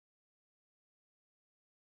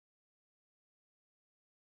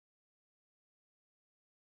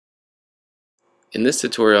In this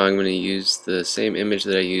tutorial I'm going to use the same image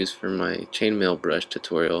that I used for my chainmail brush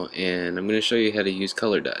tutorial, and I'm going to show you how to use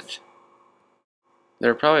color dodge.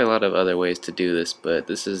 There are probably a lot of other ways to do this, but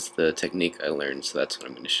this is the technique I learned, so that's what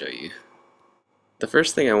I'm going to show you. The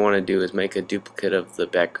first thing I want to do is make a duplicate of the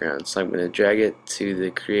background, so I'm going to drag it to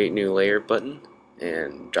the create new layer button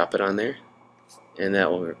and drop it on there, and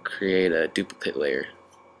that will create a duplicate layer.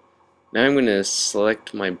 Now I'm going to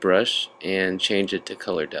select my brush and change it to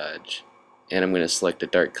color dodge, and I'm going to select a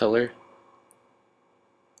dark color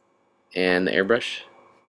and the airbrush.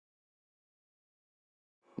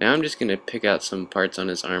 Now I'm just going to pick out some parts on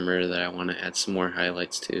his armor that I want to add some more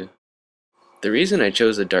highlights to. The reason I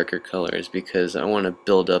chose a darker color is because I want to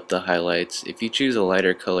build up the highlights. If you choose a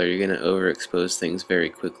lighter color, you're going to overexpose things very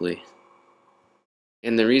quickly.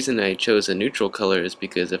 And the reason I chose a neutral color is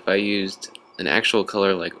because if I used an actual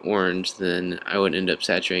color like orange, then I would end up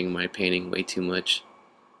saturating my painting way too much.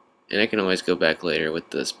 And I can always go back later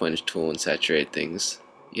with the sponge tool and saturate things.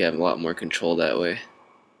 You have a lot more control that way.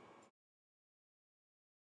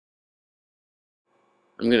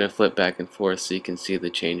 I'm going to flip back and forth so you can see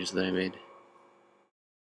the changes that I made.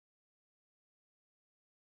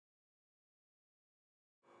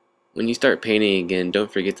 When you start painting again,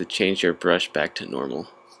 don't forget to change your brush back to normal.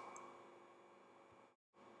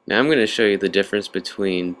 Now I'm going to show you the difference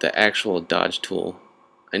between the actual dodge tool.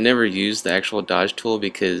 I never use the actual dodge tool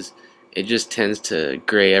because it just tends to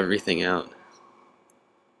gray everything out.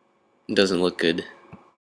 It doesn't look good.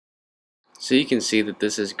 So you can see that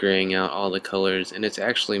this is graying out all the colors, and it's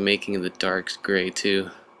actually making the darks gray too.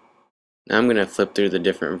 Now I'm going to flip through the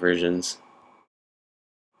different versions.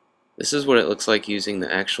 This is what it looks like using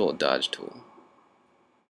the actual dodge tool.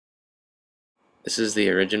 This is the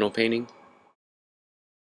original painting.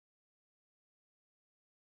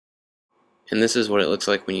 And this is what it looks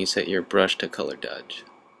like when you set your brush to color dodge.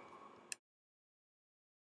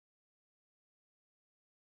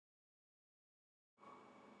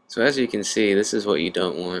 So as you can see, this is what you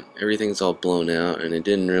don't want. Everything's all blown out and it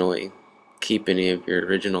didn't really keep any of your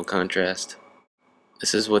original contrast.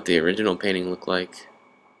 This is what the original painting looked like.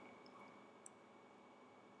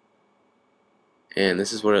 And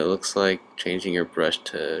this is what it looks like changing your brush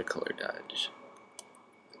to color dodge.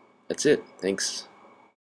 That's it. Thanks.